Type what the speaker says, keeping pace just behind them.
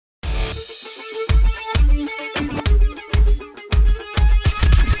Find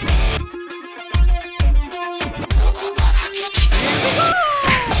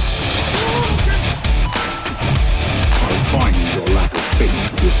your lack of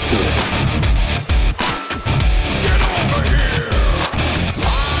faith disturbing. Get over here!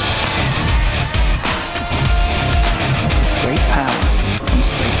 Great power comes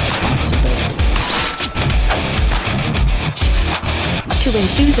great responsibility. To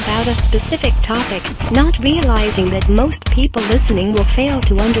enthuse about a specific topic, not realizing that most people listening will fail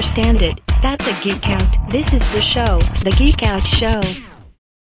to understand it. That's a geek out. This is the show, the Geek Out Show.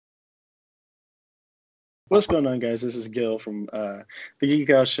 What's going on, guys? This is Gil from the Geek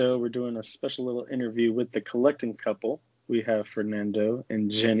Out Show. We're doing a special little interview with the Collectincouple. We have Fernando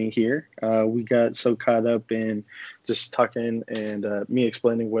and Jenny here. We got so caught up in just talking and me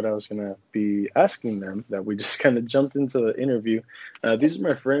explaining what I was going to be asking them that we just kind of jumped into the interview. These are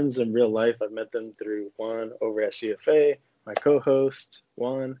my friends in real life. I met them through Juan over at CFA, my co-host,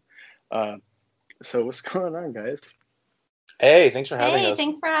 Juan. So what's going on, guys? Hey, thanks for having us. Hey,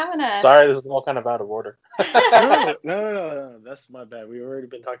 thanks for having us. Sorry, this is all kind of out of order. No, that's my bad. We've already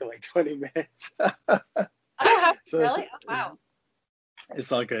been talking like 20 minutes. Really? Oh, wow.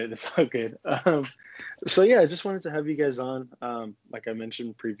 It's all good. So yeah, I just wanted to have you guys on, like I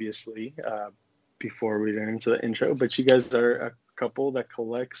mentioned previously, before we get into the intro, but you guys are a couple that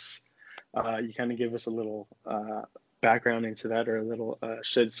collects. You kind of give us a little background into that, or a little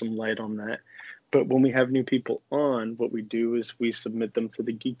shed some light on that. But when we have new people on, what we do is we submit them to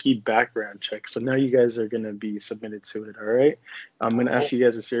the geeky background check. So now you guys are going to be submitted to it, all right? I'm going to ask you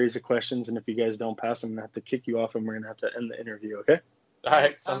guys a series of questions, and if you guys don't pass, I'm going to have to kick you off, and we're going to have to end the interview, okay? All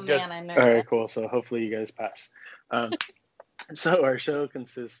right, sounds good. Man, I'm nervous. All right, cool. So hopefully you guys pass. So our show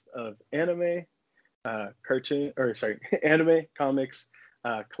consists of anime, anime, comics,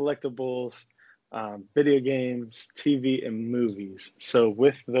 collectibles, video games, TV, and movies. So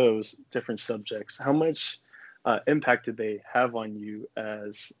with those different subjects, how much impact did they have on you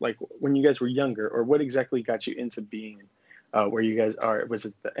as, like, when you guys were younger, or what exactly got you into being where you guys are? Was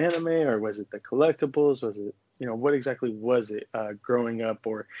it the anime, or was it the collectibles? Was it, what exactly was it growing up,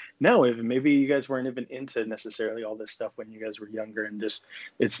 or now even maybe you guys weren't even into necessarily all this stuff when you guys were younger and just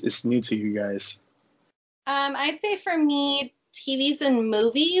it's new to you guys? I'd say for me, TVs and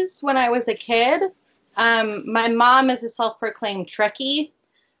movies when I was a kid. My mom is a self-proclaimed Trekkie.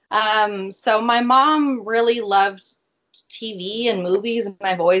 So my mom really loved TV and movies, and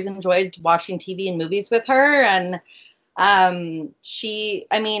I've always enjoyed watching TV and movies with her. And she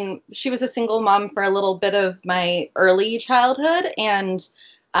was a single mom for a little bit of my early childhood, and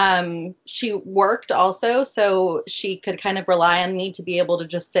she worked also, so she could kind of rely on me to be able to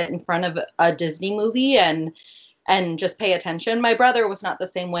just sit in front of a Disney movie and just pay attention. My brother was not the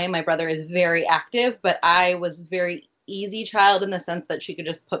same way. My brother is very active, but I was very easy child in the sense that she could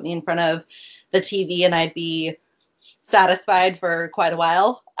just put me in front of the TV and I'd be satisfied for quite a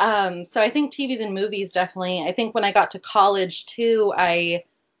while. So I think TVs and movies definitely. I think when I got to college too, I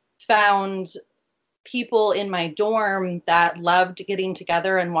found people in my dorm that loved getting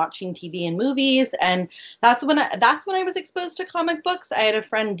together and watching TV and movies, and that's when I was exposed to comic books. I had a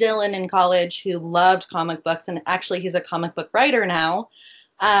friend, Dylan, in college who loved comic books, and actually he's a comic book writer now.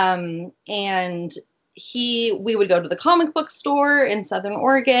 And we would go to the comic book store in Southern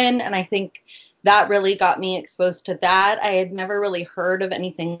Oregon, and I think that really got me exposed to that. I had never really heard of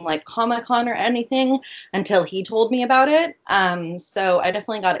anything like Comic-Con or anything until he told me about it. So I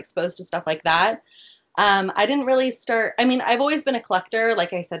definitely got exposed to stuff like that. I didn't really start, I've always been a collector,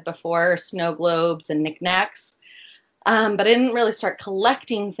 like I said before, snow globes and knickknacks. But I didn't really start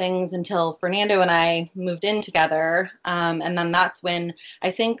collecting things until Fernando and I moved in together. And then that's when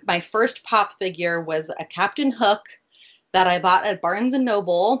I think my first pop figure was a Captain Hook that I bought at Barnes &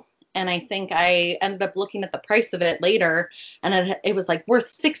 Noble. And I think I ended up looking at the price of it later, and it was like worth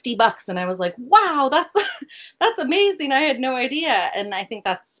 $60. And I was like, wow, that's amazing. I had no idea. And I think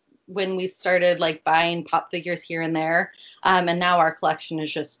that's when we started like buying pop figures here and there. And now our collection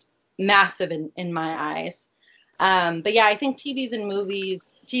is just massive in my eyes. But yeah, I think TV and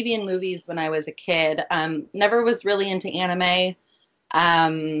movies when I was a kid, never was really into anime.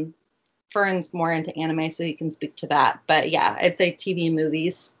 Fern's more into anime, so he can speak to that. But yeah, I'd say TV and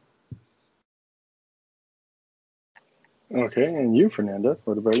movies. Okay, and you, Fernando,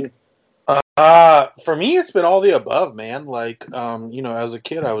 what about you? For me, it's been all the above, man. Like, as a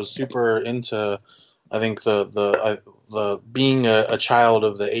kid, I was super into, I think the being a child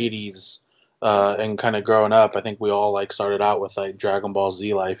of the 80s, and kind of growing up. I think we all like started out with like Dragon Ball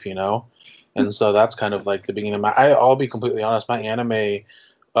Z life, and so that's kind of like the beginning of I'll be completely honest, my anime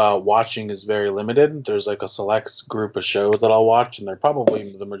watching is very limited. There's like a select group of shows that I'll watch, and they're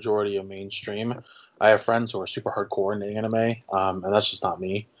probably the majority of mainstream. I have friends who are super hardcore into anime, and that's just not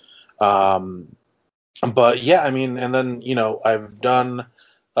me. But yeah, I mean, and then I've done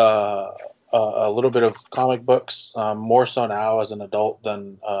a little bit of comic books, more so now as an adult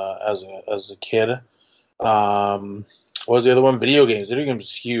than as a kid. What was the other one? Video games. Video games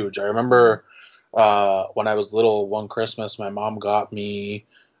is huge. I remember when I was little, one Christmas, my mom got me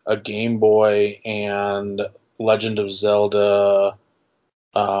a Game Boy and Legend of Zelda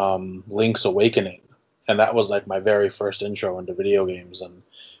Link's Awakening. And that was like my very first intro into video games, and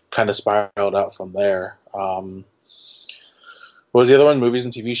kind of spiraled out from there. What was the other one? Movies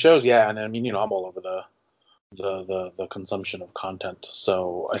and TV shows? Yeah, and I mean, I'm all over the consumption of content.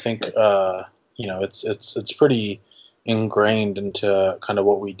 So I think it's pretty ingrained into kind of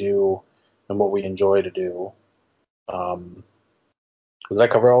what we do and what we enjoy to do. Did I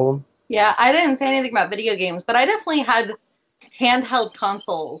cover all of them? Yeah, I didn't say anything about video games, but I definitely had handheld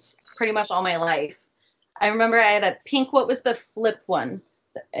consoles pretty much all my life. I remember I had a pink, what was the flip one?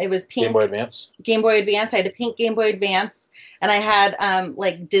 It was pink. Game Boy Advance. Game Boy Advance. I had a pink Game Boy Advance, and I had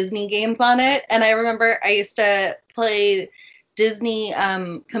like Disney games on it. And I remember I used to play Disney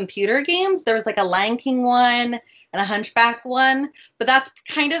computer games. There was like a Lion King one and a Hunchback one, but that's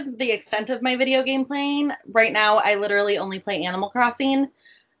kind of the extent of my video game playing. Right now, I literally only play Animal Crossing,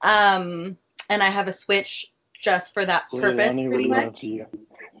 and I have a Switch just for that purpose. Leilani pretty would much. love you.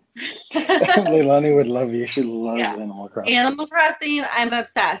 Leilani would love you. She loves Animal Crossing. Animal Crossing, I'm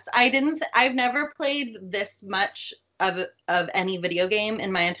obsessed. I've never played this much of any video game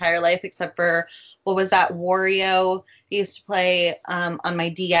in my entire life, except for what was that, Wario? I used to play on my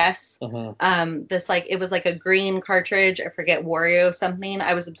DS. This it was like a green cartridge. I forget, Wario something.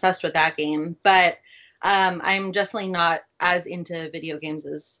 I was obsessed with that game, but I'm definitely not as into video games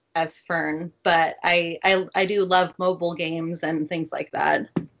as Fern. But I do love mobile games and things like that.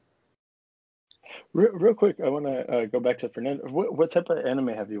 Real quick, I want to go back to Fernando. What type of anime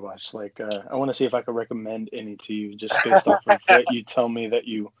have you watched? I want to see if I could recommend any to you, just based off of what you tell me that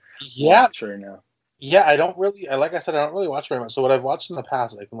you watch right now. Yeah, I don't really, like I said, I don't really watch very much. So what I've watched in the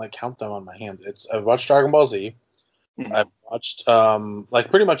past, I can count them on my hand. I've watched Dragon Ball Z. Mm-hmm. I've watched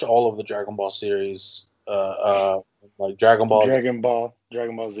pretty much all of the Dragon Ball series, like Dragon Ball Z,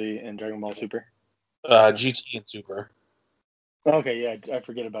 and Dragon Ball Super, GT and Super. Okay, yeah, I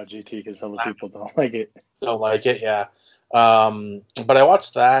forget about GT because other people don't like it. Don't like it, yeah. But I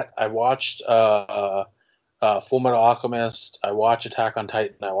watched that. I watched Full Metal Alchemist. I watched Attack on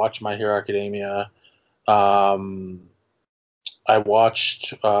Titan. I watched My Hero Academia. I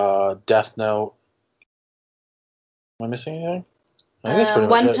watched Death Note. Am I missing anything? I think that's pretty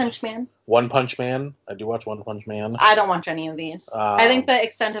much it. Punch Man. One Punch Man. I do watch One Punch Man. I don't watch any of these. I think the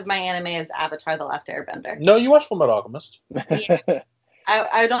extent of my anime is Avatar: The Last Airbender. No, you watch Full Metal Alchemist. Yeah.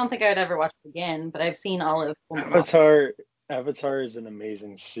 I don't think I would ever watch it again, but I've seen all of Full Metal Alchemist. Avatar is an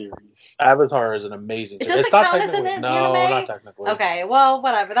amazing series. Avatar is an amazing series. It's not technically. No, not technically. Okay, well,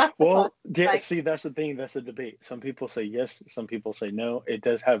 whatever. See, that's the thing. That's the debate. Some people say yes. Some people say no. It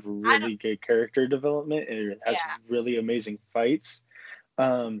does have really good character development, and it has really amazing fights.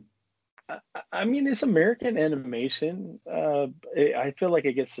 I mean, it's American animation. I feel like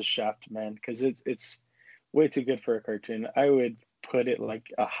it gets the shaft, man, because it's way too good for a cartoon. I would put it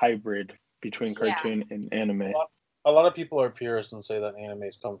like a hybrid between cartoon and anime. A lot of people are purists and say that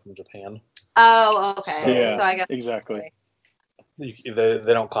animes come from Japan. Oh, okay. So I guess exactly. They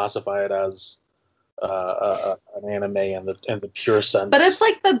don't classify it as an anime in the pure sense. But it's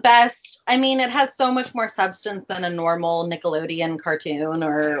like the best. I mean, it has so much more substance than a normal Nickelodeon cartoon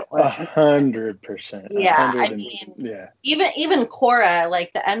or 100%. Yeah, I mean, even Korra,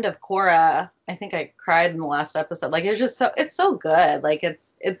 like the end of Korra, I think I cried in the last episode. Like it's just it's so good. Like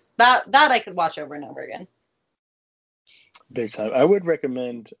it's that I could watch over and over again. Big time. I would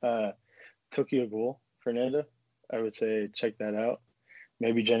recommend Tokyo Ghoul, Fernando. I would say check that out.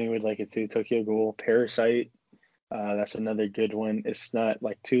 Maybe Jenny would like it too. Tokyo Ghoul, Parasite. That's another good one. It's not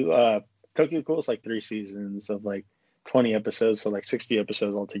like Tokyo Ghoul is like 3 seasons of like 20 episodes, so like 60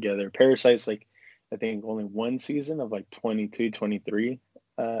 episodes altogether. Parasite's like, I think only 1 season of like 22, 23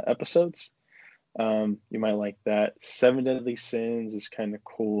 episodes. You might like that. 7 Deadly Sins is kind of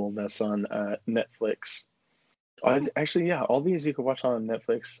cool. That's on Netflix. Actually, yeah, all these you can watch on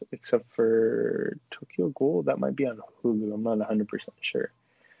Netflix except for Tokyo Ghoul. That might be on Hulu. I'm not 100% sure.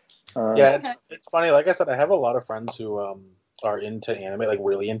 It's funny. Like I said, I have a lot of friends who are into anime, like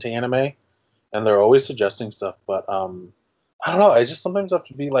really into anime, and they're always suggesting stuff. But I don't know. I just sometimes have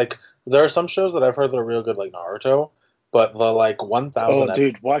to be like, there are some shows that I've heard that are real good, like Naruto, but the like 1,000 Oh,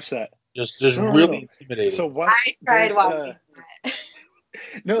 dude, watch that. just No, no, really no. intimidating. So watch. I tried There's watching that.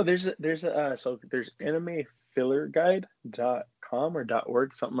 no, there's anime filler guide.com or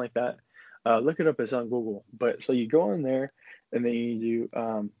 .org, something like that. Look it up. It's on Google. But so you go in there, and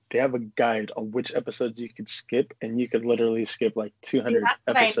then they have a guide on which episodes you could skip, and you could literally skip like 200 that's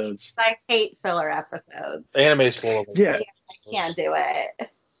what episodes. I hate filler episodes. Anime's full of them. Yeah. I can't do it.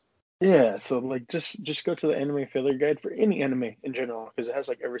 Yeah, so like just go to the anime filler guide for any anime in general, because it has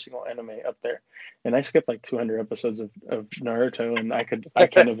like every single anime up there. And I skipped like 200 episodes of Naruto, and I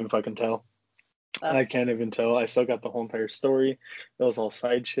can't even fucking tell. I can't even tell. I still got the whole entire story. It was all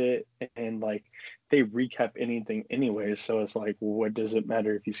side shit, and like they recap anything anyways, so it's like, what does it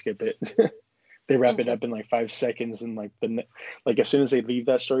matter if you skip it? They wrap it up in like 5 seconds, and like like as soon as they leave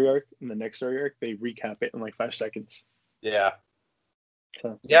that story arc, in the next story arc, they recap it in like 5 seconds. Yeah.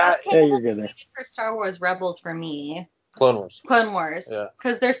 So Yeah. yeah, you're good there. For Star Wars Rebels for me. Clone Wars. Clone Wars. Yeah.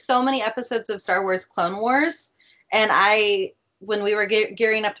 Because there's so many episodes of Star Wars Clone Wars. And when we were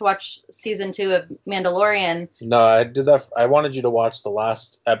gearing up to watch season 2 of Mandalorian. No, I did that. I wanted you to watch the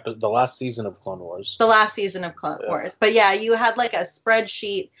last season of Clone Wars. The last season of Clone Wars. But yeah, you had like a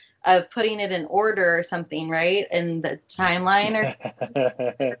spreadsheet of putting it in order or something, right? In the timeline or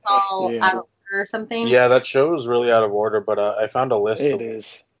it's all out of order or something. Yeah, that show is really out of order, but I found a list It of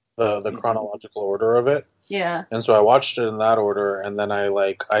is. the chronological order of it. Yeah. And so I watched it in that order, and then I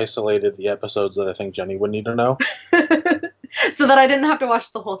like isolated the episodes that I think Jenny would need to know. So that I didn't have to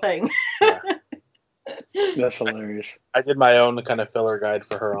watch the whole thing. That's hilarious. I did my own kind of filler guide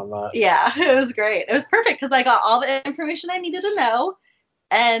for her on that. Yeah, it was great. It was perfect because I got all the information I needed to know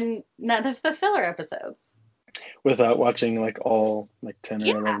and none of the filler episodes. Without watching like all like 10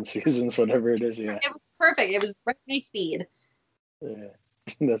 or 11 seasons, whatever it is. Yeah. It was perfect. It was right at my speed. Yeah.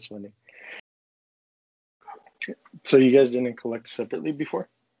 That's funny. So you guys didn't collect separately before?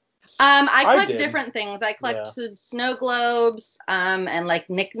 I collect did. different things. I collected snow globes, and like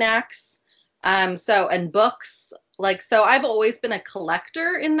knickknacks, and books. Like, so I've always been a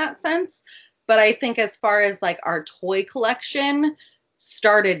collector in that sense. But I think as far as like our toy collection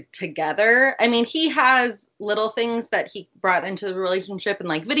started together. I mean, he has little things that he brought into the relationship, and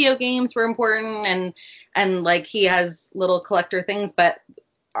like video games were important, and like he has little collector things, but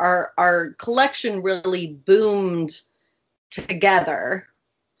our collection really boomed together.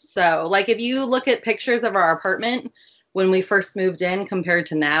 So like if you look at pictures of our apartment when we first moved in compared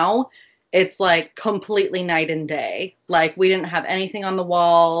to now, it's like completely night and day. Like we didn't have anything on the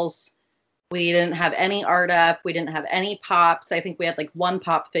walls. We didn't have any art up. We didn't have any pops. I think we had like one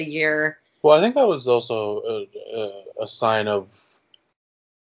pop figure. Well, I think that was also a sign of,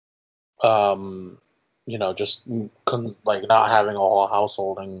 just like not having a whole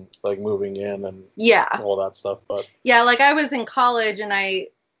household and like moving in and all that stuff. But yeah, like I was in college and I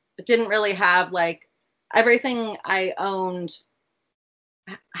didn't really have like everything I owned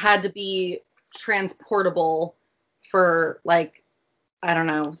had to be transportable for like, I don't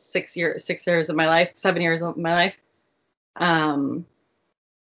know, 6 years of my life, 7 years of my life. Oh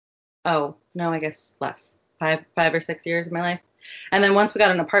no, I guess less, 5 or 6 years of my life. And then once we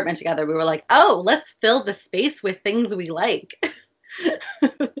got an apartment together, we were like, oh, let's fill the space with things we like.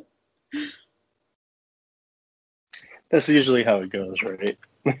 That's usually how it goes, right?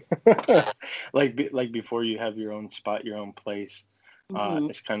 like before you have your own spot, your own place,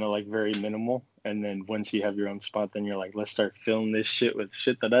 it's kind of like very minimal. And then once you have your own spot, then you're like, let's start filling this shit with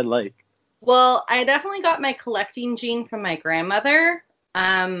shit that I like. Well, I definitely got my collecting gene from my grandmother.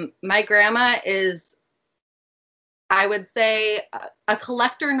 My grandma is, I would say, a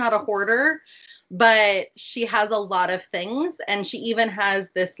collector, not a hoarder, but she has a lot of things, and she even has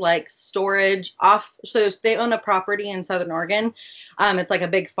this like storage off. So they own a property in Southern Oregon. It's like a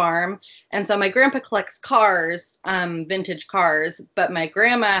big farm, and so my grandpa collects cars, vintage cars, but my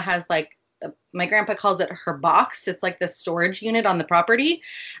grandma has like, my grandpa calls it her box. It's like this storage unit on the property,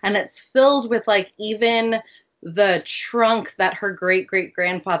 and it's filled with like even the trunk that her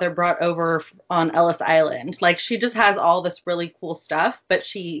great-great-grandfather brought over on Ellis Island. Like she just has all this really cool stuff, but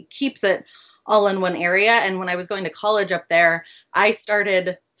she keeps it all in one area. And when I was going to college up there, I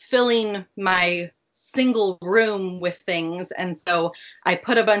started filling my single room with things. And so I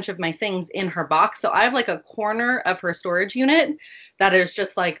put a bunch of my things in her box. So I have like a corner of her storage unit that is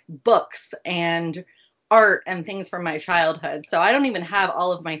just like books and art and things from my childhood. So I don't even have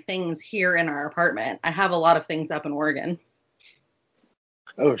all of my things here in our apartment. I have a lot of things up in Oregon.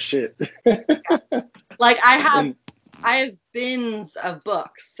 Oh shit. Like I have bins of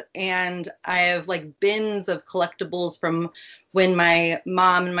books, and I have like bins of collectibles from when my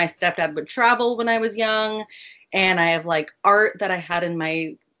mom and my stepdad would travel when I was young. and I have like art that I had in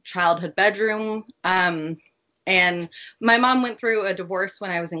my childhood bedroom. And my mom went through a divorce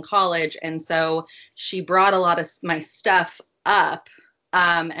when I was in college, and so she brought a lot of my stuff up,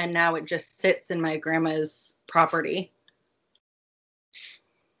 and now it just sits in my grandma's property.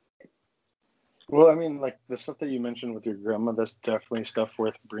 Well, I mean, like the stuff that you mentioned with your grandma, that's definitely stuff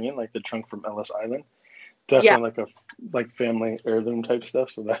worth bringing, like the trunk from Ellis Island. Definitely like family heirloom type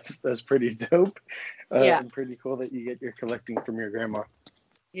stuff. So that's pretty dope. And pretty cool that you get your collecting from your grandma.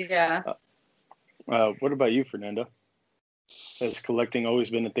 Yeah. What about you, Fernando? Has collecting always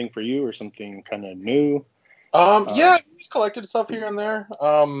been a thing for you, or something kind of new? Yeah, we collected stuff here and there.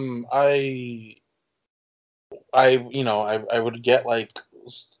 I would get like,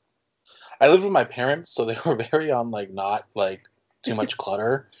 I lived with my parents, so they were very on like not like too much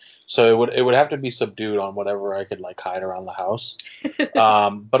clutter. So it would have to be subdued on whatever I could like hide around the house.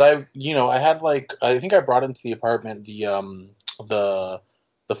 But I had like, I think I brought into the apartment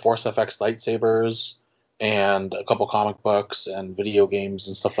the Force FX lightsabers and a couple comic books and video games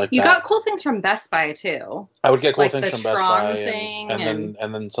and stuff like that. You got cool things from Best Buy too. I would get cool like things the from Best Tron Buy thing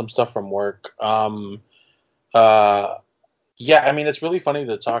and then some stuff from work. Yeah, I mean, it's really funny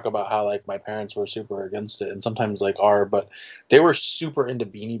to talk about how like my parents were super against it, and sometimes like are, but they were super into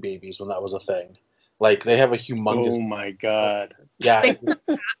Beanie Babies when that was a thing. Like they have a humongous. Oh my god! Yeah,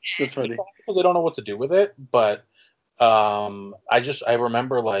 that's funny because they don't know what to do with it. But I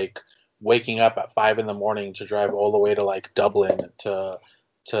remember like waking up at 5 a.m. to drive all the way to like Dublin to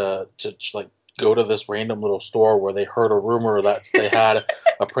like go to this random little store where they heard a rumor that they had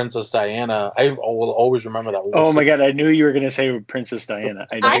a Princess Diana. I will always remember that. Oh my god! I knew you were gonna say Princess Diana.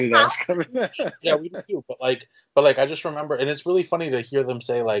 I knew that was coming. Yeah, we do. But I just remember, and it's really funny to hear them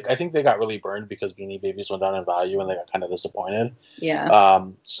say like, I think they got really burned because Beanie Babies went down in value and they got kind of disappointed. Yeah.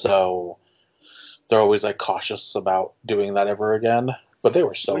 So they're always like cautious about doing that ever again. But they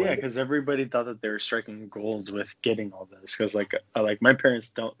were so. Well, yeah, because everybody thought that they were striking gold with getting all this. Because like my parents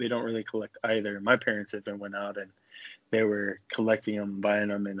don't really collect either. My parents even went out and they were collecting them, buying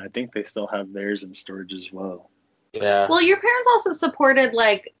them, and I think they still have theirs in storage as well. Yeah. Well, your parents also supported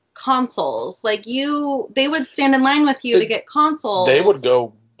like consoles. Like they would stand in line with you to get consoles. They would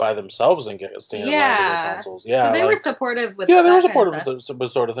go by themselves and stand in line to get consoles. Yeah. So they were supportive with. Yeah, they were supportive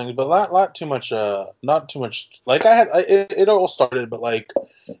with sort of things, but not too much. Not too much. Like it all started, but like,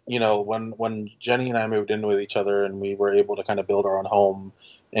 when Jenny and I moved in with each other and we were able to kind of build our own home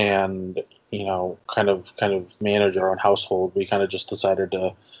and kind of manage our own household, we kind of just decided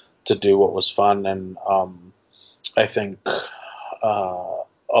to do what was fun, and I think a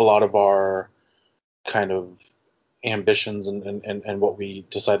lot of our kind of ambitions and what we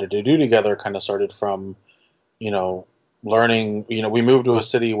decided to do together kind of started from learning. We moved to a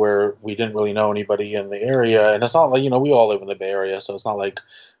city where we didn't really know anybody in the area, and it's not like we all live in the Bay Area, so it's not like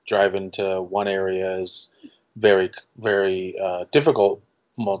driving to one area is very very difficult.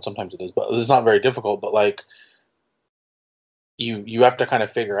 Well, sometimes it is, but it's not very difficult. But like you have to kind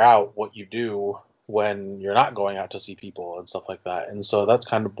of figure out what you do when you're not going out to see people and stuff like that. And so that's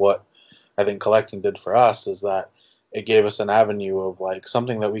kind of what I think collecting did for us, is that it gave us an avenue of like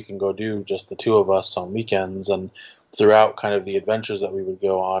something that we can go do just the two of us on weekends. And throughout kind of the adventures that we would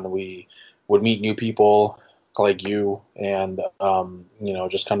go on, we would meet new people like you, and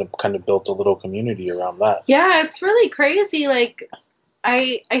just kind of built a little community around that. Yeah, it's really crazy. Like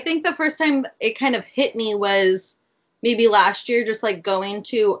I think the first time it kind of hit me was maybe last year, just like going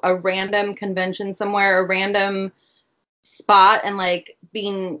to a random convention somewhere, a random spot, and like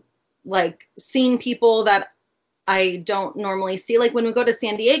being like seeing people that I don't normally see. Like when we go to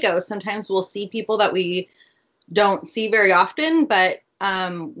San Diego, sometimes we'll see people that we don't see very often, but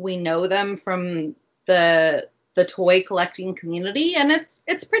we know them from the toy collecting community, and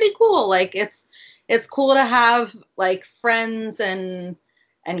it's pretty cool. Like it's cool to have like friends and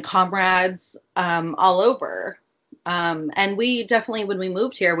comrades all over. And we definitely, when we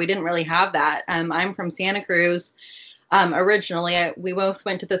moved here, we didn't really have that. I'm from Santa Cruz. Originally, we both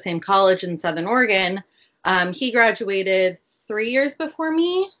went to the same college in Southern Oregon. He graduated 3 years before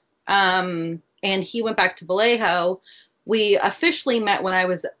me, and he went back to Vallejo. We officially met when I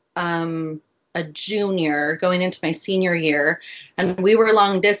was a junior, going into my senior year, and we were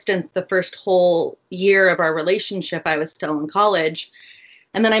long distance the first whole year of our relationship. I was still in college,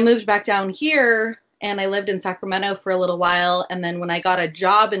 and then I moved back down here, and I lived in Sacramento for a little while. And then when I got a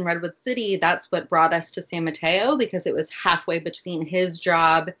job in Redwood City, that's what brought us to San Mateo, because it was halfway between his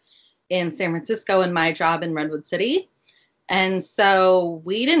job in San Francisco and my job in Redwood City. And so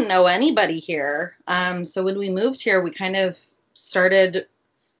we didn't know anybody here. So when we moved here, we kind of started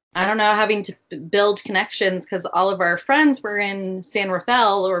I don't know, having to build connections because all of our friends were in San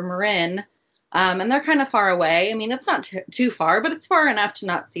Rafael or Marin, and they're kind of far away. I mean, it's not too far, but it's far enough to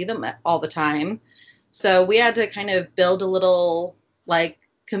not see them all the time. So we had to kind of build a little like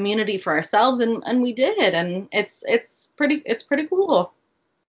community for ourselves, and we did, and it's pretty cool.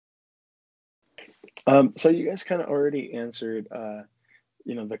 So you guys kind of already answered,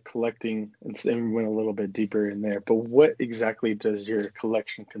 the collecting, and we went a little bit deeper in there. But what exactly does your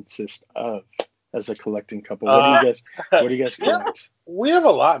collection consist of as a collecting couple? What do you guys collect? We have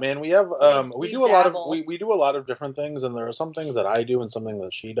a lot, man. We have we do a lot of dabble. we do a lot of different things, and there are some things that I do and something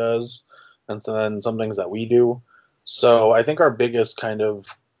that she does, and then some things that we do. So I think our biggest kind of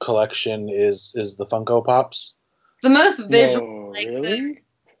collection is the Funko Pops. The most visual. No, like really?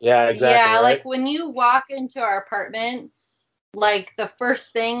 Yeah, exactly. Yeah, right? like when you walk into our apartment, like the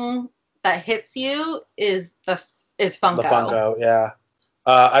first thing that hits you is Funko. The Funko, yeah.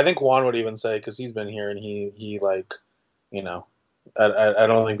 I think Juan would even say, because he's been here and he like, I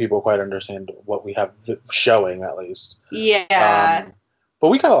don't think people quite understand what we have showing, at least. Yeah. But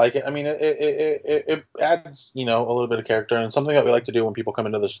we kind of like it. I mean, it adds, a little bit of character, and something that we like to do when people come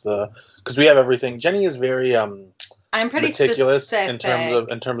into because we have everything. Jenny is very I'm pretty meticulous specific.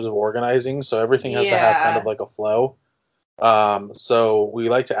 in terms of organizing, so everything has to have kind of like a flow. So we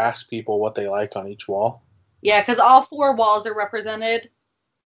like to ask people what they like on each wall. Yeah, because all 4 walls are represented.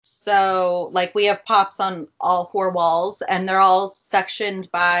 So, like, we have pops on all 4 walls, and they're all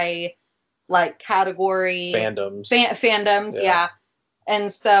sectioned by, like, category Fandoms. Fandoms, yeah.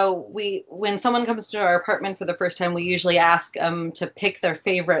 And so when someone comes to our apartment for the first time, we usually ask them to pick their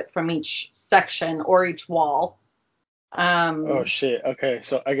favorite from each section or each wall. Oh shit! Okay,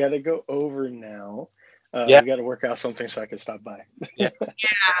 so I gotta go over now. We gotta work out something so I can stop by. Yeah,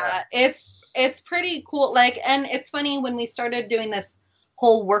 it's pretty cool. Like, and it's funny when we started doing this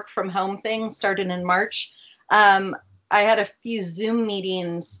whole work from home thing, started in March. I had a few Zoom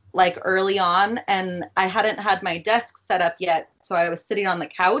meetings like early on, and I hadn't had my desk set up yet. So I was sitting on the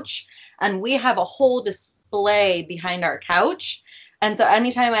couch, and we have a whole display behind our couch. And so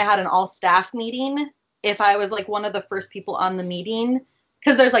anytime I had an all staff meeting, if I was like one of the first people on the meeting,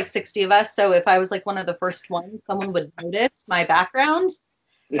 because there's like 60 of us. So if I was like one of the first ones, someone would notice my background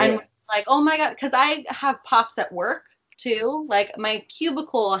and like, oh my God, because I have pops at work too. Like my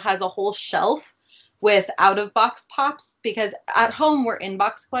cubicle has a whole shelf with out of box pops, because at home we're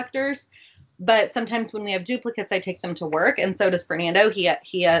in-box collectors, but sometimes when we have duplicates, I take them to work, and so does Fernando. He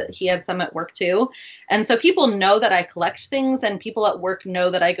had some at work too, and so people know that I collect things, and people at work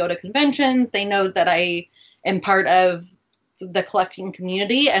know that I go to conventions. They know that I am part of the collecting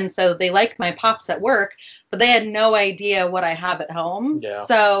community, and so they like my pops at work, but they had no idea what I have at home. Yeah.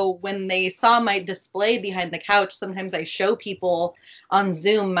 So when they saw my display behind the couch, sometimes I show people on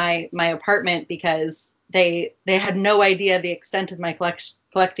Zoom my apartment, because they had no idea the extent of my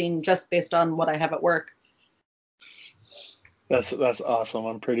collecting just based on what I have at work. That's awesome.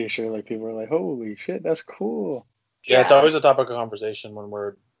 I'm pretty sure like people are like, holy shit, that's cool. Yeah, it's always a topic of conversation when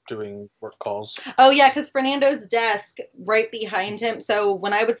we're doing work calls. Oh yeah, because Fernando's desk right behind him. So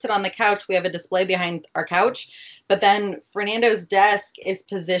when I would sit on the couch, we have a display behind our couch, but then Fernando's desk is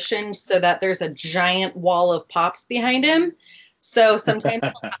positioned so that there's a giant wall of pops behind him. So sometimes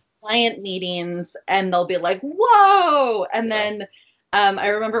we'll have client meetings and they'll be like, whoa! And then I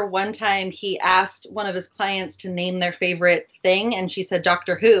remember one time he asked one of his clients to name their favorite thing, and she said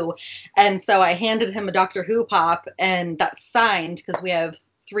Doctor Who. And so I handed him a Doctor Who pop, and that's signed, because we have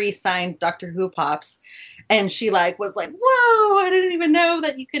 3 signed Doctor Who pops. And she was like, whoa, I didn't even know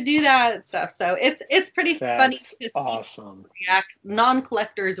that you could do that and stuff. So it's pretty funny. That's awesome.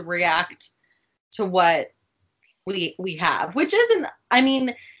 Non-collectors react to what we have, which isn't, I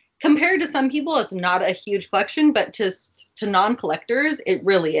mean, compared to some people, it's not a huge collection, but to non-collectors, it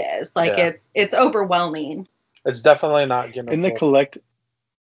really is. Like, it's overwhelming. It's definitely not Guinness. In the collect.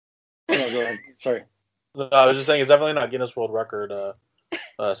 Oh, go ahead. Sorry. No, I was just saying it's definitely not Guinness World Record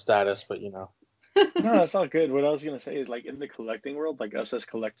status, but No, that's not good. What I was gonna say is, like, in the collecting world, like us as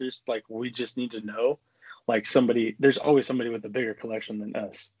collectors, like we just need to know, like, there's always somebody with a bigger collection than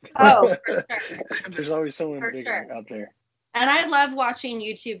us. Oh, for sure. There's always someone For bigger sure. out there. And I love watching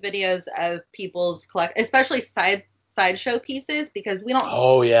YouTube videos of people's especially sideshow pieces, because we don't.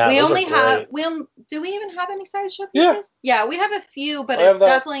 Oh yeah, We those only are have. great. Do we even have any sideshow Yeah. pieces? Yeah, we have a few, but I have it's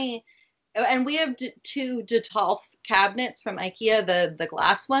that. definitely. And we have 2 Detolf cabinets from IKEA, the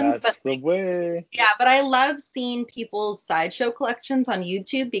glass ones. That's But the way. yeah, but I love seeing people's sideshow collections on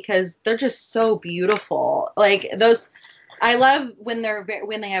YouTube, because they're just so beautiful. Like those I love when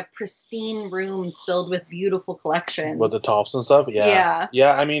they have pristine rooms filled with beautiful collections. With the tops and stuff? Yeah. Yeah.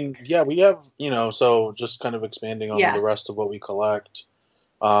 Yeah, I mean, yeah, we have, so just kind of expanding on Yeah. the rest of what we collect.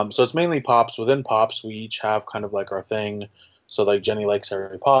 So it's mainly Pops. Within Pops, we each have kind of like our thing. So like Jenny likes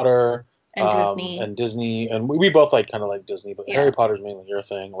Harry Potter. And Disney. And Disney. And we both like kind of like Disney, but Yeah. Harry Potter's mainly your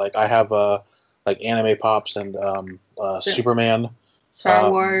thing. Like I have like anime Pops and Superman.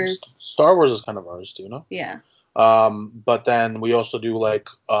 Star Wars. Star Wars is kind of ours too, no? Yeah. But then we also do like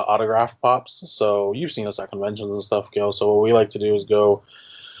autograph Pops. So you've seen us at conventions and stuff, Gil. So what we like to do is go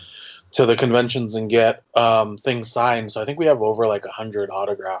to the conventions and get things signed. So I think we have over like 100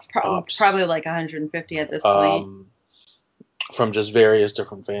 autographed Pops. Probably like 150 at this point. From just various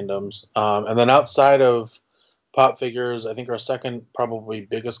different fandoms. And then outside of Pop figures, I think our second probably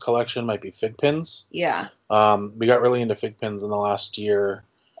biggest collection might be fig pins. Yeah. We got really into fig pins in the last year.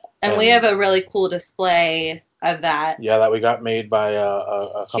 And we have a really cool display of that. Yeah, that we got made by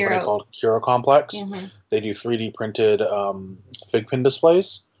a company called Curo Complex. Mm-hmm. They do 3D printed fig pin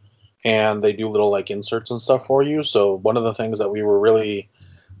displays, and they do little like inserts and stuff for you. So one of the things that we were really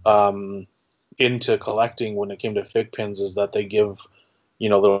into collecting when it came to fig pins is that they give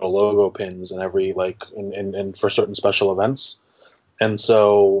little logo pins and every like in for certain special events. And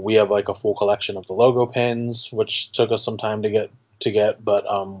so we have like a full collection of the logo pins, which took us some time to get, but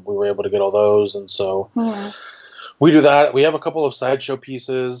we were able to get all those. And so we do that. We have a couple of sideshow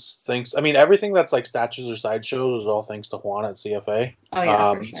pieces. Everything that's like statues or sideshows is all thanks to Juan at CFA. Oh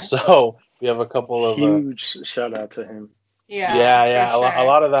yeah, for sure. So we have a couple of huge shout out to him. Yeah. Sure. A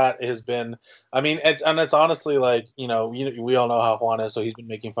lot of that has been. It's honestly like we all know how Juan is, so he's been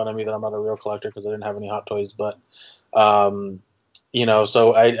making fun of me that I'm not a real collector because I didn't have any Hot Toys, but so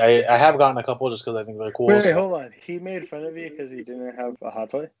I have gotten a couple just because I think they're cool. Wait, hold on. He made fun of you because he didn't have a Hot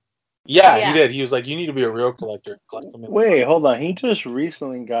Toy? Yeah, he did. He was like, "You need to be a real collector." Wait, hold on. He just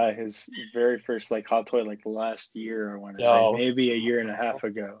recently got his very first like Hot Toy like last year, I want to say, maybe a year and a half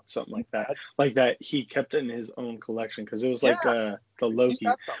ago, something like that. Like that, he kept it in his own collection because it was like the Loki.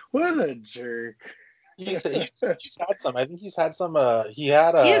 What a jerk! He's had some. I think he's had some. He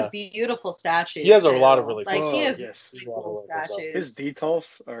has beautiful statues. He has a lot of really cool. Like he has really cool statues. His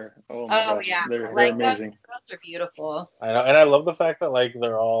details are gosh, yeah, they're amazing. They're beautiful. I know, and I love the fact that like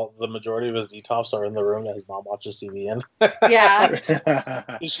the majority of his detops are in the room that his mom watches TV in. Yeah,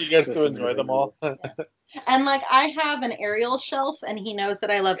 she gets to enjoy them all. And like I have an Ariel shelf, and he knows that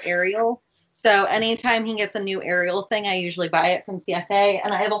I love Ariel. So anytime he gets a new Ariel thing, I usually buy it from CFA,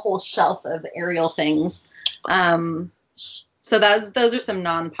 and I have a whole shelf of Ariel things. So those are some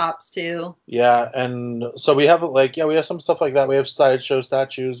non-pops too. Yeah, and so we have we have some stuff like that. We have sideshow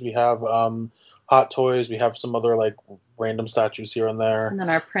statues. We have Hot Toys. We have some other like random statues here and there. And then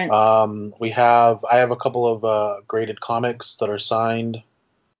our prints. I have a couple of graded comics that are signed.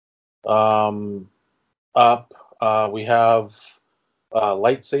 We have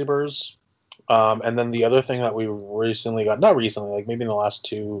lightsabers. And then the other thing that we recently got, not recently, like maybe in the last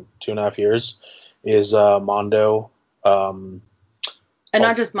two and a half years, is Mondo. And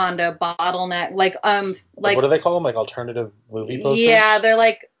not just Mondo, Bottleneck, like what do they call them? Like alternative movie posters? Yeah, they're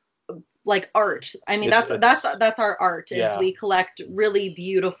like art. I mean, that's our art. Is we collect really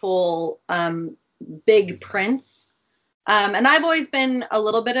beautiful big prints. And I've always been a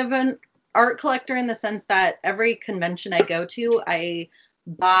little bit of an art collector in the sense that every convention I go to, I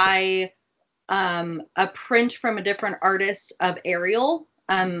buy a print from a different artist of Ariel.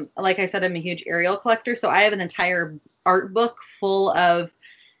 Like I said, I'm a huge Ariel collector, so I have an entire art book full of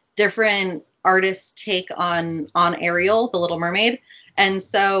different artists' take on Ariel, the Little Mermaid. And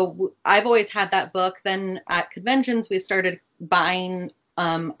so I've always had that book. Then at conventions, we started buying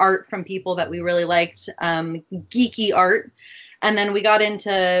art from people that we really liked, geeky art. And then we got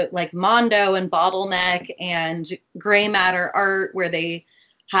into like Mondo and Bottleneck and Gray Matter art, where they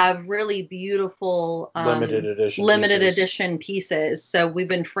have really beautiful limited edition pieces. So we've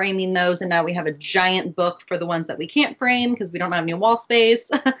been framing those, and now we have a giant book for the ones that we can't frame because we don't have any wall space.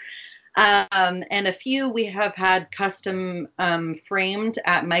 And a few we have had custom framed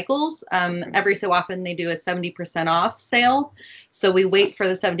at Michael's. Every so often they do a 70% off sale. So we wait for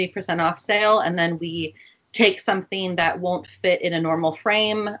the 70% off sale, and then we take something that won't fit in a normal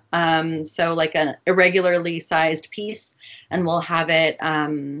frame, so like an irregularly sized piece, and we'll have it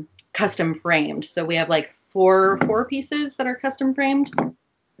custom framed. So we have like four pieces that are custom framed.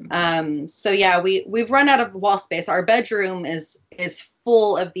 So yeah, we've run out of wall space. Our bedroom is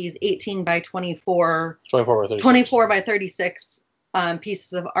full of these 18 by 24 by 36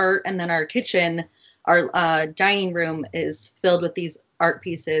 pieces of art, and then our kitchen, our dining room is filled with these art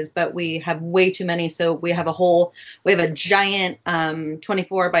pieces, but we have way too many. So we have a giant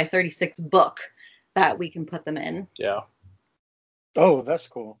 24 by 36 book that we can put them in. Yeah. Oh, that's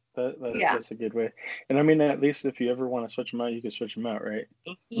cool. Yeah. That's a good way. And I mean, at least if you ever want to switch them out, you can switch them out, right?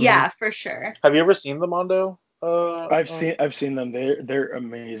 Yeah, for sure. Have you ever seen the Mondo? I've seen them. They're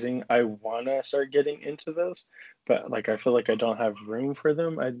amazing. I wanna start getting into those, but like I feel like I don't have room for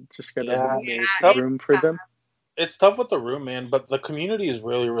them. I just gotta make room for them. It's tough with the room, man, but the community is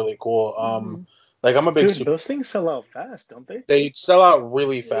really, really cool. Like I'm a big Dude, those things sell out fast, don't they? They sell out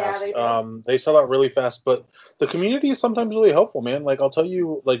really fast. Yeah, they do. They sell out really fast, but the community is sometimes really helpful, man. Like I'll tell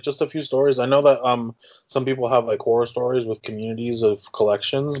you, like just a few stories. I know that some people have like horror stories with communities of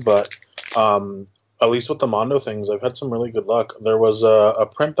collections, but at least with the Mondo things, I've had some really good luck. There was a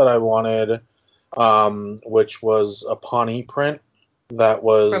print that I wanted, which was a Pawnee print that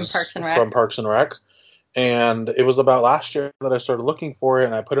was from Parks and Rec. And it was about last year that I started looking for it,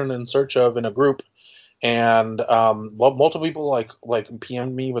 and I put it in search of in a group, and multiple people like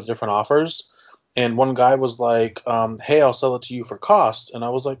PM'd me with different offers, and one guy was like, "Hey, I'll sell it to you for cost," and I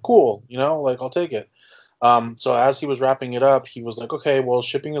was like, "Cool, like I'll take it." So as he was wrapping it up, he was like, "Okay, well,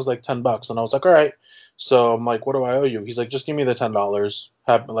 shipping is like $10," and I was like, "All right." So I'm like, "What do I owe you?" He's like, "Just give me the $10.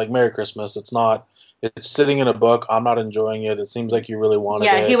 Have like Merry Christmas." It's sitting in a book. I'm not enjoying it. It seems like you really wanted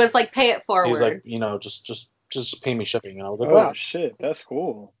it. Yeah, he was like, "Pay it forward." He's like, just pay me shipping. And I was like, "Oh wow, shit, that's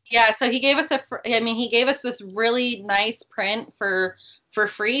cool." Yeah, so he gave us he gave us this really nice print for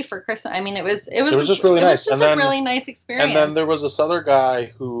free for Christmas. I mean, it was just really nice. It was just a really nice experience. And then there was this other guy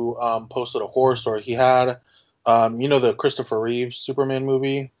who posted a horror story. He had, the Christopher Reeve Superman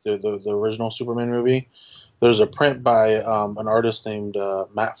movie, the original Superman movie. There's a print by an artist named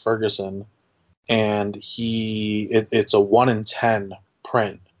Matt Ferguson, and it's a 1 in 10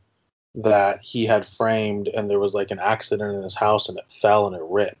 print that he had framed, and there was like an accident in his house, and it fell and it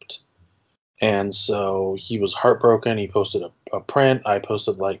ripped. And so he was heartbroken. He posted a print. I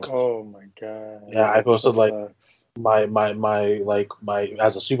posted like, oh my god. Yeah, I posted like sucks. my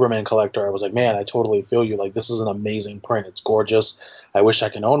as a Superman collector, I was like, man, I totally feel you. Like, this is an amazing print. It's gorgeous. I wish I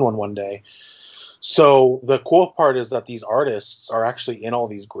can own one day. So the cool part is that these artists are actually in all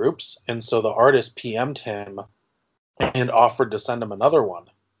these groups, and so the artist PM'd him and offered to send him another one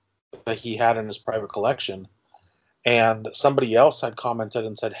that he had in his private collection. And somebody else had commented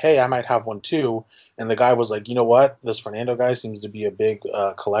and said, "Hey, I might have one too." And the guy was like, "You know what? This Fernando guy seems to be a big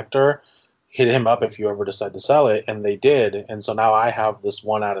collector. Hit him up if you ever decide to sell it." And they did. And so now I have this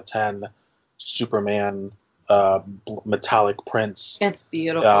 1 out of 10 Superman metallic prints. It's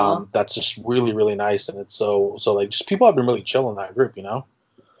beautiful. That's just really, really nice. And it's so like, just people have been really chill in that group,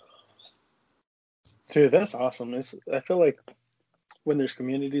 Dude, that's awesome. I feel like when there's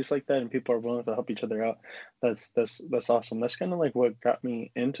communities like that and people are willing to help each other out, that's awesome. That's kind of like what got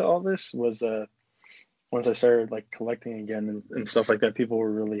me into all this was once I started like collecting again and stuff like that. People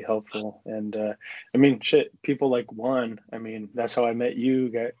were really helpful, and I mean, shit, people like Juan. I mean, that's how I met you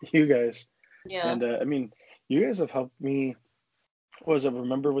guys. Yeah. And I mean, you guys have helped me.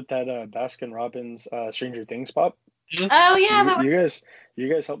 Remember with that Baskin Robbins Stranger Things pop? Oh yeah, you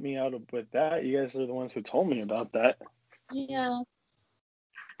guys helped me out with that. You guys are the ones who told me about that. Yeah.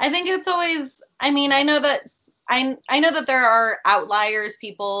 I think it's always, I mean, I know that there are outliers,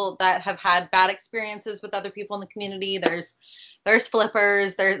 people that have had bad experiences with other people in the community. There's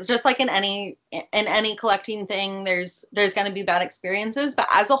flippers. There's just like in any collecting thing, there's going to be bad experiences. But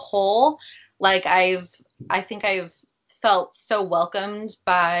as a whole, like I think I've felt so welcomed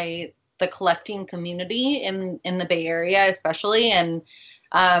by the collecting community in the Bay Area, especially. And,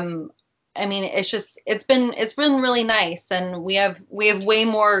 I mean, it's been really nice, and we have way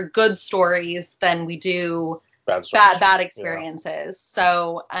more good stories than we do bad experiences. Yeah.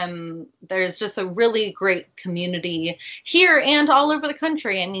 So there's just a really great community here and all over the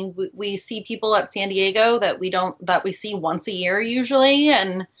country. I mean, we see people at San Diego that we see once a year usually,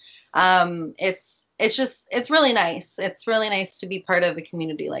 and it's really nice. It's really nice to be part of a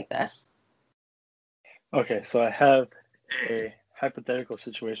community like this. Okay, so I have a hypothetical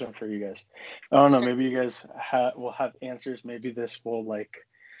situation for you guys. I don't know, maybe you guys will have answers. Maybe this will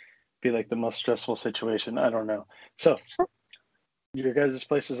be like the most stressful situation. I don't know. So your guys'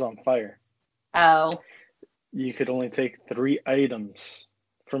 place is on fire. Oh. You could only take 3 items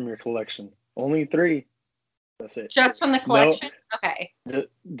from your collection. Only 3. That's it. Just from the collection? No, okay.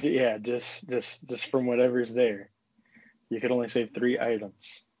 Yeah, just from whatever's there. You could only save 3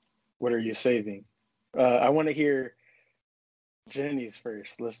 items. What are you saving? I want to hear Jenny's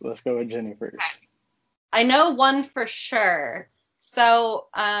first. Let's go with Jenny first. I know one for sure. So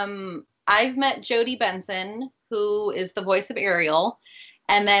I've met Jodie Benson, who is the voice of Ariel,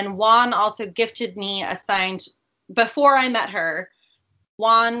 And then Juan also gifted me a signed, before I met her,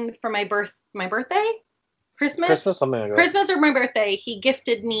 Juan for my birthday? Christmas, something like that. Christmas or my birthday, he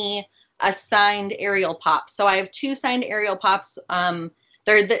gifted me a signed Ariel pop. So I have 2 signed Ariel pops.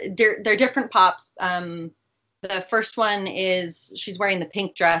 They're different pops. The first one is she's wearing the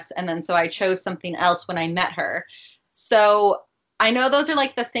pink dress, and then so I chose something else when I met her. So I know those are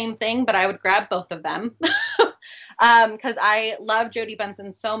like the same thing, but I would grab both of them because I love Jodie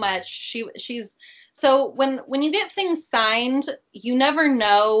Benson so much. She's so when you get things signed, you never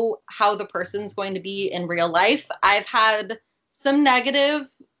know how the person's going to be in real life. I've had some negative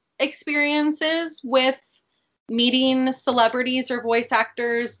experiences with meeting celebrities or voice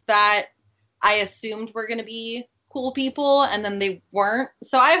actors that I assumed were going to be cool people, and then they weren't.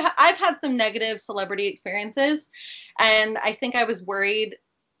 So I've had some negative celebrity experiences, and I think I was worried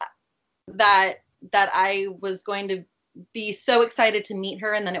that I was going to be so excited to meet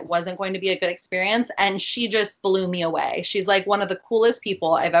her, and then it wasn't going to be a good experience. And she just blew me away. She's like one of the coolest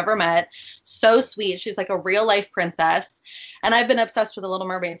people I've ever met. So sweet. She's like a real life princess. And I've been obsessed with The Little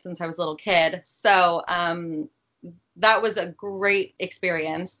Mermaid since I was a little kid. So that was a great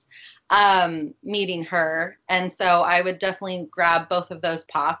experience meeting her. And so I would definitely grab both of those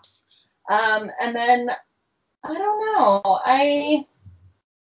pops. And then, I don't know,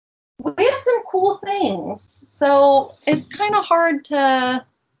 we have some cool things. So it's kind of hard to,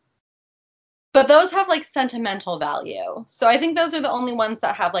 but those have like sentimental value. So I think those are the only ones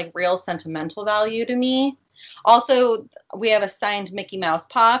that have like real sentimental value to me. Also, we have a signed Mickey Mouse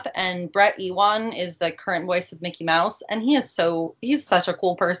pop, and Brett Ewan is the current voice of Mickey Mouse, and he's such a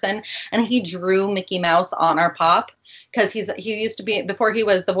cool person, and he drew Mickey Mouse on our pop because he used to be, before he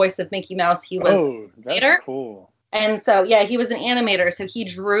was the voice of Mickey Mouse, he was that's cool. And so yeah, he was an animator, so he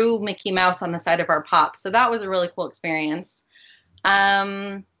drew Mickey Mouse on the side of our pop. So that was a really cool experience.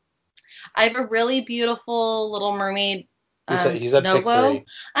 I have a really beautiful Little Mermaid He's at snow pick globe. 3.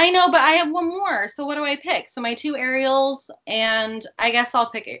 I know, but I have one more. So what do I pick? So my 2 Ariels, and I guess I'll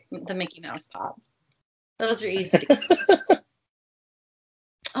pick the Mickey Mouse pop. Those are easy to get.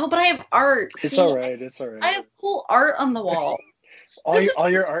 Oh, but I have art. It's See, all right. It's all right. I have cool art on the wall. all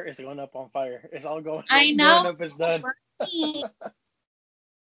your art is going up on fire. It's all going. I know. Going up. It's done.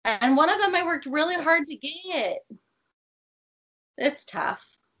 And one of them I worked really hard to get. It's tough.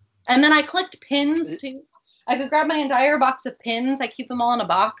 And then I collect pins too. I could grab my entire box of pins. I keep them all in a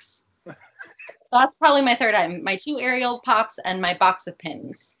box. That's probably my third item. My 2 Ariel pops and my box of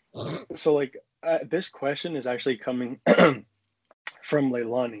pins. So like this question is actually coming from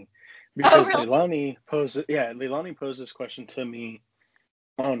Leilani, because really? Leilani posed this question to me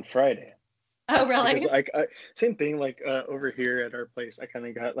on Friday. Oh, really? Because I same thing, like over here at our place, I kind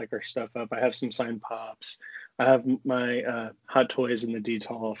of got like our stuff up. I have some signed pops. I have my Hot Toys in the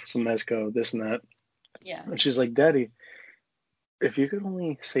Detol, some Mezco, this and that. Yeah. And she's like, Daddy, if you could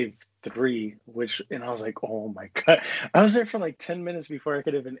only save 3, and I was like, oh my God. I was there for like 10 minutes before I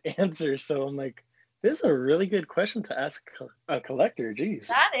could even answer. So I'm like, this is a really good question to ask a collector. Jeez.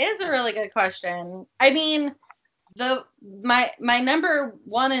 That is a really good question. I mean, my number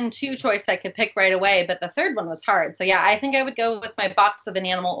 1 and 2 choice I could pick right away, but the third one was hard. So yeah, I think I would go with my box of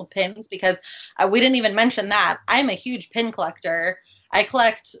enamel pins, because we didn't even mention that. I'm a huge pin collector. I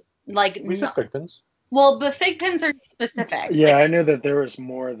collect like We said fig pins. Well, the fig pins are specific. Yeah, I knew that there was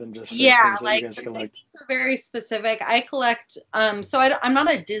more than just fig pins that you guys collect. Are very specific. I collect, so I'm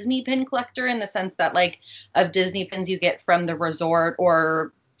not a Disney pin collector in the sense that like of Disney pins you get from the resort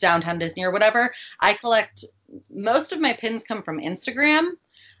or Downtown Disney or whatever. I collect, most of my pins come from Instagram.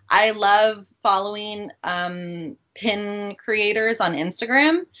 I love following pin creators on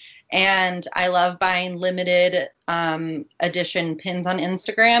Instagram. And I love buying limited edition pins on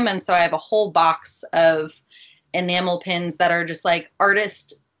Instagram. And so I have a whole box of enamel pins that are just like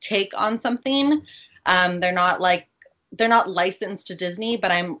artist take on something. They're not licensed to Disney,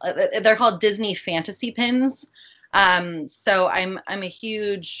 but they're called Disney fantasy pins. So I'm a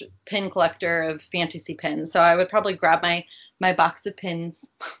huge pin collector of fantasy pins. So I would probably grab my box of pins.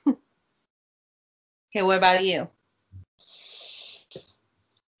 Okay, what about you?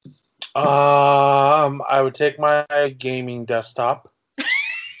 I would take my gaming desktop.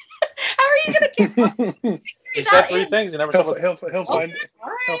 How are you gonna get? He said 3 things. He never said He'll find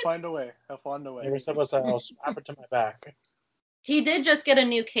a way. He'll find a way. Never said what's that. I'll strap it to my back. He did just get a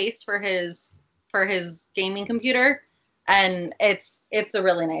new case for his gaming computer, and it's a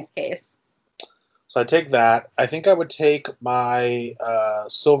really nice case. So I take that. I think I would take my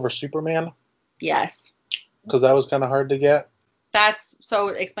Silver Superman. Yes. Because that was kind of hard to get. So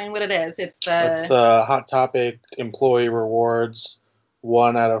explain what it is. It's the Hot Topic employee rewards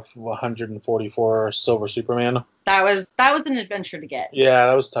 1 out of 144 Silver Superman. That was an adventure to get. Yeah,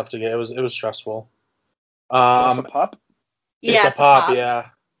 that was tough to get. It was stressful. That's a pop? Yeah, it's a pop. Yeah.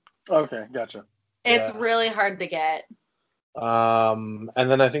 Okay, gotcha. It's really hard to get. And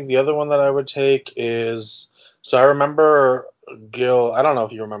then I think the other one that I would take is, so I remember, Gil, I don't know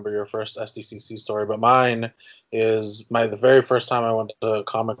if you remember your first SDCC story, but mine is the very first time I went to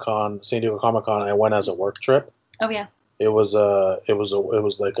Comic-Con, San Diego Comic-Con, I went as a work trip. Oh yeah. It was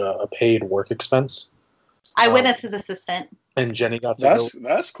like a paid work expense. I went as his assistant. And Jenny got to go.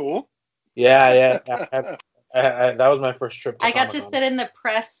 That's cool. Yeah. That was my first trip to I got to Comic-Con. sit in the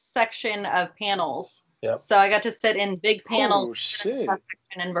press section of panels. Yep. So I got to sit in big panels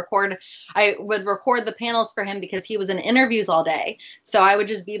and record. I would record the panels for him because he was in interviews all day. So I would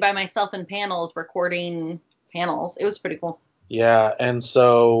just be by myself in panels recording panels. It was pretty cool. Yeah, and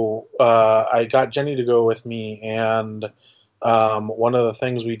so I got Jenny to go with me, and one of the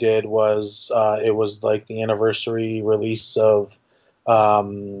things we did was it was like the anniversary release of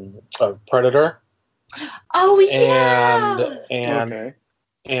Predator. Oh yeah.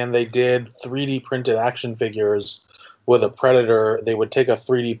 And they did 3D printed action figures with a Predator. They would take a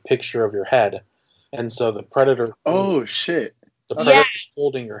 3D picture of your head, and so the Predator. Oh shit! The Predator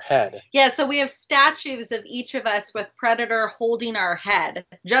holding your head. Yeah, so we have statues of each of us with Predator holding our head,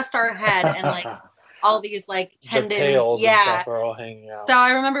 just our head, and like all these like tendons. The tails and stuff are all hanging out. So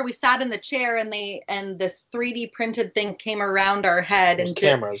I remember we sat in the chair and this 3D printed thing came around our head and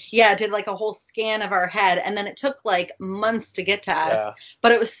cameras. Did like a whole scan of our head, and then it took like months to get to us,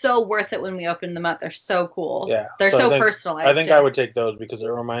 but it was so worth it when we opened them up. They're so cool. Yeah, they're so personalized. I think I would take those because it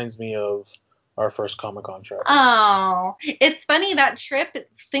reminds me of our first Comic-Con trip. Oh, it's funny that trip.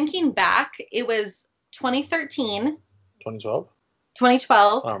 Thinking back, it was 2013. 2012.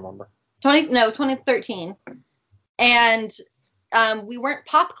 2012. I don't remember. 2013, and we weren't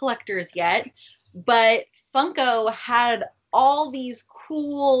pop collectors yet, but Funko had all these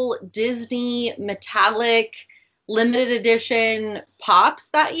cool Disney metallic limited edition pops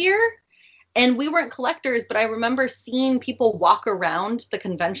that year, and we weren't collectors, but I remember seeing people walk around the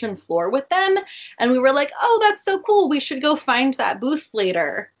convention floor with them, and we were like, oh, that's so cool, we should go find that booth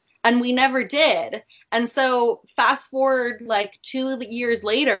later. And we never did. And so fast forward like 2 years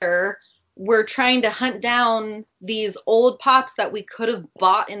later, we're trying to hunt down these old pops that we could have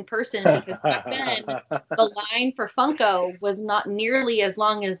bought in person, because back then the line for Funko was not nearly as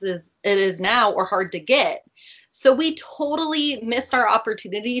long as it is now, or hard to get. So we totally missed our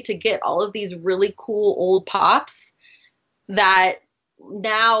opportunity to get all of these really cool old pops that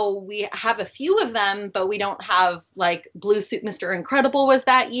now we have a few of them, but we don't have, like, Blue Suit Mr. Incredible was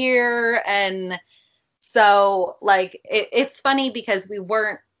that year. And so like it's funny because we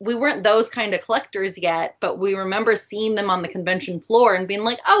weren't those kind of collectors yet, but we remember seeing them on the convention floor and being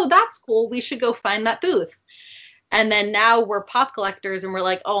like, oh, that's cool, we should go find that booth. And then now we're pop collectors and we're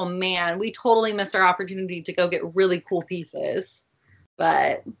like, oh man, we totally missed our opportunity to go get really cool pieces.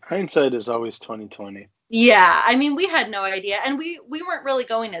 But hindsight is always 20/20. Yeah, I mean, we had no idea, and we weren't really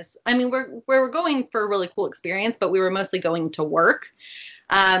going as, I mean, we're going for a really cool experience, but we were mostly going to work.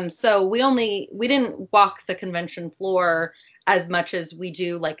 So we didn't walk the convention floor as much as we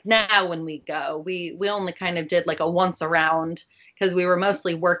do like now when we go. We only kind of did like a once around because we were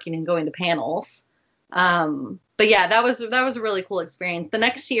mostly working and going to panels. But yeah, that was a really cool experience. The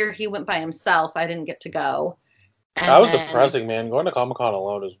next year he went by himself. I didn't get to go. And that was depressing, man. Going to Comic-Con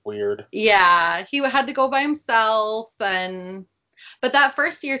alone is weird. Yeah, he had to go by himself. But that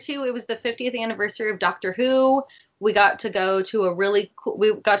first year too, it was the 50th anniversary of Doctor Who. We got to go to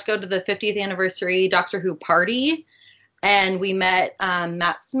we got to go to the 50th anniversary Doctor Who party, and we met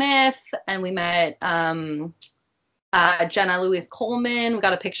Matt Smith, and we met Jenna Louise Coleman. We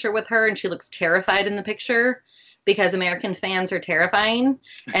got a picture with her, and she looks terrified in the picture because American fans are terrifying,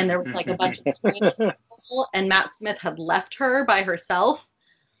 and there was like a bunch of screaming people, and Matt Smith had left her by herself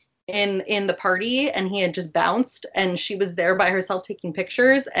in the party, and he had just bounced, and she was there by herself taking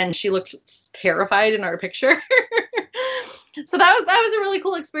pictures, and she looked terrified in our picture. So that was a really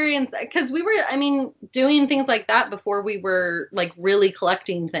cool experience, because we were, I mean, doing things like that before we were like really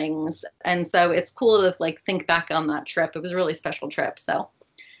collecting things, and so it's cool to like think back on that trip. It was a really special trip, so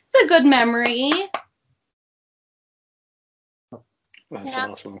it's a good memory. That's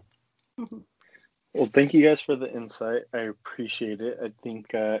awesome. Well, thank you guys for the insight. I appreciate it. I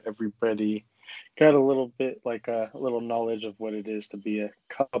think everybody got a little bit, like a little knowledge of what it is to be a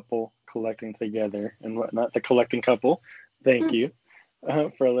couple collecting together and whatnot. The Collecting Couple. Thank you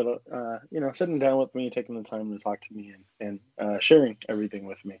for a little, sitting down with me, taking the time to talk to me and sharing everything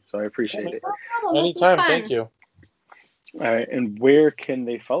with me. So I appreciate it. Anytime. Thank you. All right, and where can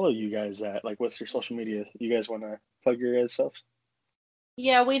they follow you guys at? Like, what's your social media? You guys want to plug your guys' stuff?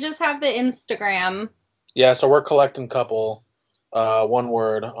 Yeah, we just have the Instagram. Yeah, so we're Collectincouple, one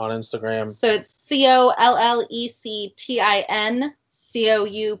word on Instagram. So it's CollectinCouple,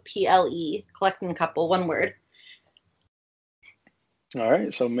 Collectincouple, one word. All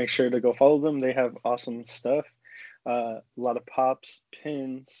right, so make sure to go follow them. They have awesome stuff. A lot of pops,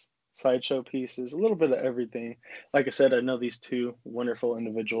 pins, sideshow pieces, a little bit of everything. Like I said, I know these two wonderful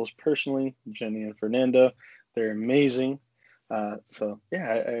individuals personally, Jenny and Fernando. They're amazing. So yeah,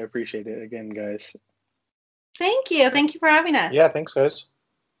 I appreciate it again, guys. Thank you. Thank you for having us. Yeah, thanks, guys.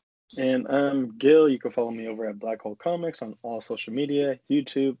 And I'm Gil. You can follow me over at Black Hole Comics on all social media,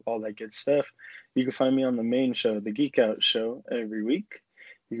 YouTube, all that good stuff. You can find me on the main show, the Geek Out Show, every week.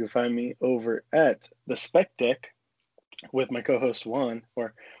 You can find me over at the Spec Deck with my co-host Juan,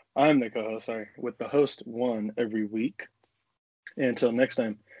 or I'm the co-host, sorry, with the host Juan every week. And until next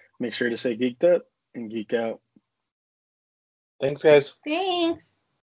time, make sure to stay geeked up and geek out. Thanks, guys. Thanks.